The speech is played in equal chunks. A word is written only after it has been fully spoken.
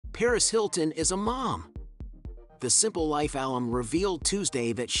Paris Hilton is a mom. The Simple Life alum revealed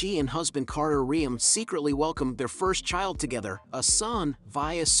Tuesday that she and husband Carter Reum secretly welcomed their first child together, a son,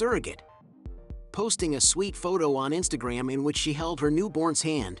 via surrogate. Posting a sweet photo on Instagram in which she held her newborn's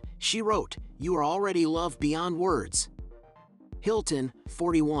hand, she wrote, "You are already loved beyond words." Hilton,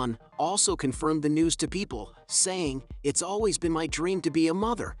 41, also confirmed the news to People, saying, "It's always been my dream to be a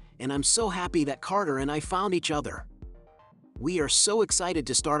mother, and I'm so happy that Carter and I found each other. We are so excited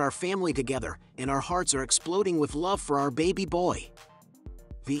to start our family together, and our hearts are exploding with love for our baby boy."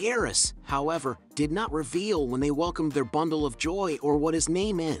 The heiress, however, did not reveal when they welcomed their bundle of joy or what his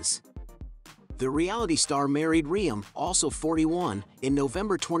name is. The reality star married Reum, also 41, in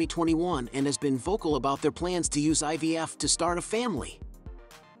November 2021 and has been vocal about their plans to use IVF to start a family.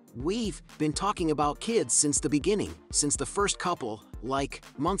 "We've been talking about kids since the beginning, since the first couple, like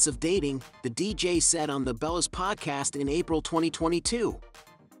months of dating," the DJ said on the Bella's podcast in April 2022.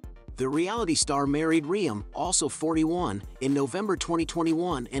 The reality star married Reum, also 41, in November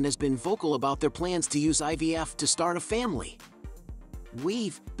 2021 and has been vocal about their plans to use IVF to start a family.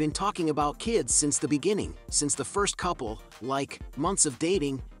 "We've been talking about kids since the beginning, since the first couple, like months of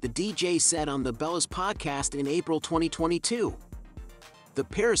dating," the DJ said on the Bella's podcast in April 2022. The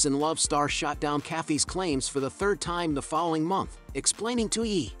Paris in Love star shot down Kathy's claims for the third time the following month, explaining to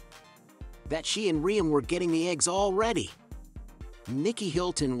E! that she and Reum were getting the eggs already. Nicky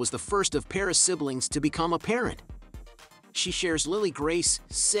Hilton was the first of Paris' siblings to become a parent. She shares Lily Grace,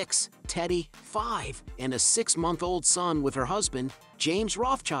 6, Teddy, 5, and a 6-month-old son with her husband, James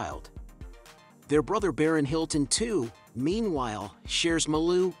Rothschild. Their brother Baron Hilton, 2, meanwhile, shares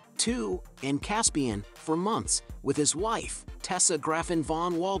Malou, 2, and Caspian, for months, with his wife, Tessa Grafen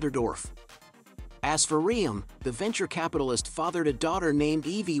von Walderdorf. As for Reum, the venture capitalist fathered a daughter named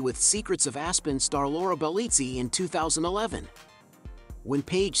Evie with Secrets of Aspen star Laura Bellizzi in 2011. When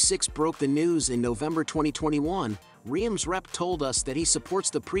Page Six broke the news in November 2021, Reum's rep told us that he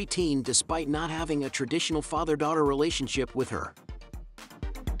supports the preteen despite not having a traditional father-daughter relationship with her.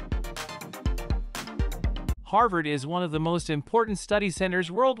 Harvard is one of the most important study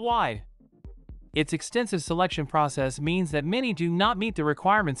centers worldwide. Its extensive selection process means that many do not meet the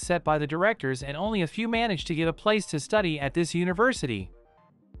requirements set by the directors and only a few manage to get a place to study at this university.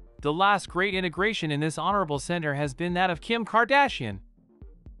 The last great integration in this honorable center has been that of Kim Kardashian.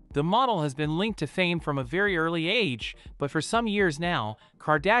 The model has been linked to fame from a very early age, but for some years now,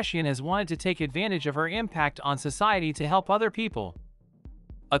 Kardashian has wanted to take advantage of her impact on society to help other people.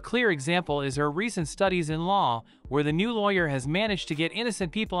 A clear example is her recent studies in law, where the new lawyer has managed to get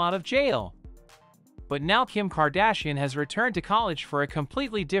innocent people out of jail. But now Kim Kardashian has returned to college for a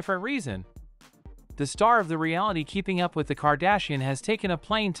completely different reason. The star of the reality Keeping Up with the Kardashian has taken a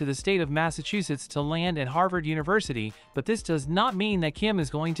plane to the state of Massachusetts to land at Harvard University, but this does not mean that Kim is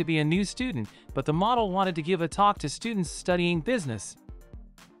going to be a new student, but the model wanted to give a talk to students studying business.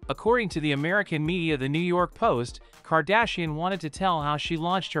 According to the American media The New York Post, Kardashian wanted to tell how she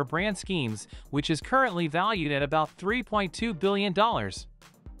launched her brand schemes, which is currently valued at about $3.2 billion.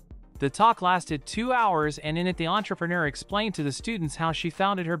 The talk lasted 2 hours, and in it the entrepreneur explained to the students how she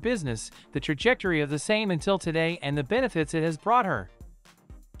founded her business, the trajectory of the same until today, and the benefits it has brought her.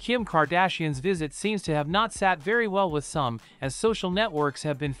 Kim Kardashian's visit seems to have not sat very well with some, as social networks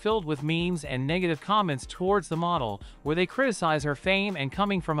have been filled with memes and negative comments towards the model, where they criticize her fame and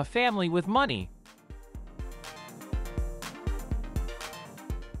coming from a family with money.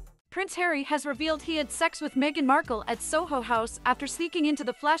 Prince Harry has revealed he had sex with Meghan Markle at Soho House after sneaking into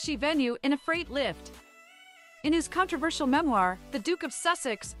the flashy venue in a freight lift. In his controversial memoir, the Duke of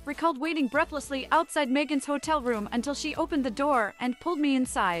Sussex recalled waiting breathlessly outside Meghan's hotel room until she opened the door and pulled me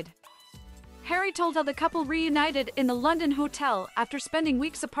inside. Harry told how the couple reunited in the London hotel after spending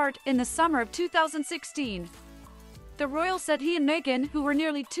weeks apart in the summer of 2016. The royal said he and Meghan, who were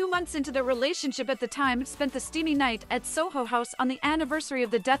nearly 2 months into their relationship at the time, spent the steamy night at Soho House on the anniversary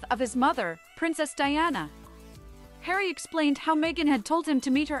of the death of his mother, Princess Diana. Harry explained how Meghan had told him to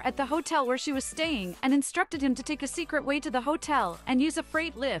meet her at the hotel where she was staying and instructed him to take a secret way to the hotel and use a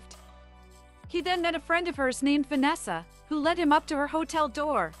freight lift. He then met a friend of hers named Vanessa, who led him up to her hotel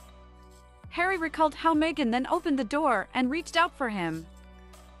door. Harry recalled how Meghan then opened the door and reached out for him.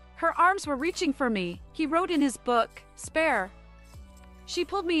 "Her arms were reaching for me," he wrote in his book, Spare. "She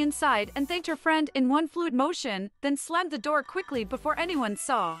pulled me inside and thanked her friend in one fluid motion, then slammed the door quickly before anyone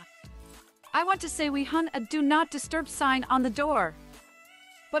saw. I want to say we hung a do not disturb sign on the door,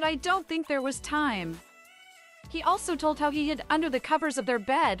 but I don't think there was time." He also told how he hid under the covers of their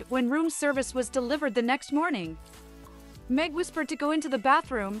bed when room service was delivered the next morning. "Meg whispered to go into the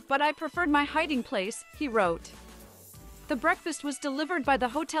bathroom, but I preferred my hiding place," he wrote. The breakfast was delivered by the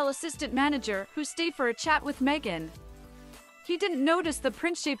hotel assistant manager, who stayed for a chat with Meghan. He didn't notice the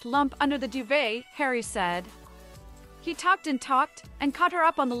prince-shaped lump under the duvet, Harry said. He talked and caught her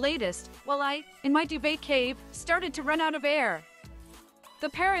up on the latest, while I, in my duvet cave, started to run out of air. The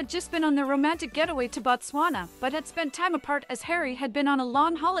pair had just been on their romantic getaway to Botswana, but had spent time apart as Harry had been on a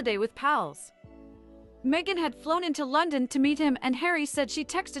long holiday with pals. Meghan had flown into London to meet him, and Harry said she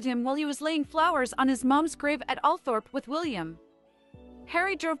texted him while he was laying flowers on his mom's grave at Althorpe with William.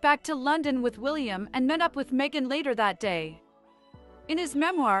 Harry drove back to London with William and met up with Meghan later that day. In his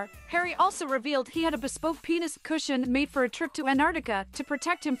memoir, Harry also revealed he had a bespoke penis cushion made for a trip to Antarctica to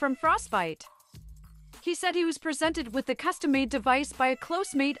protect him from frostbite. He said he was presented with the custom-made device by a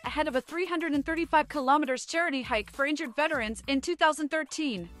close mate ahead of a 335 kilometers charity hike for injured veterans in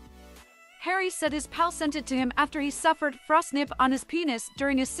 2013. Harry said his pal sent it to him after he suffered frostnip on his penis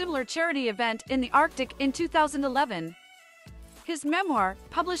during a similar charity event in the Arctic in 2011. His memoir,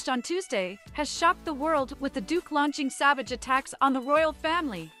 published on Tuesday, has shocked the world, with the Duke launching savage attacks on the royal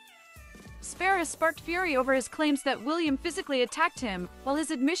family. Spare has sparked fury over his claims that William physically attacked him, while his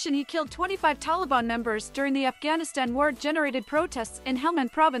admission he killed 25 Taliban members during the Afghanistan war generated protests in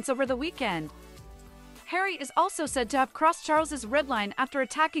Helmand province over the weekend. Harry is also said to have crossed Charles's red line after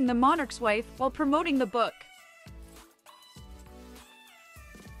attacking the monarch's wife while promoting the book.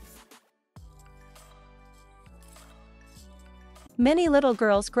 Many little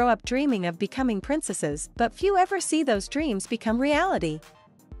girls grow up dreaming of becoming princesses, but few ever see those dreams become reality.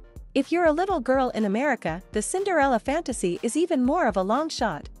 If you're a little girl in America, the Cinderella fantasy is even more of a long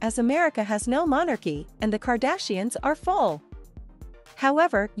shot, as America has no monarchy, and the Kardashians are full.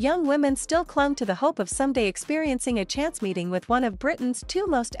 However, young women still clung to the hope of someday experiencing a chance meeting with one of Britain's two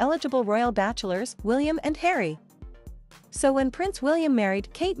most eligible royal bachelors, William and Harry. So when Prince William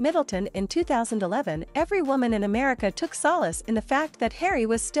married Kate Middleton in 2011, every woman in America took solace in the fact that Harry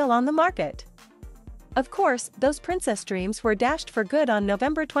was still on the market. Of course, those princess dreams were dashed for good on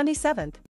November 27,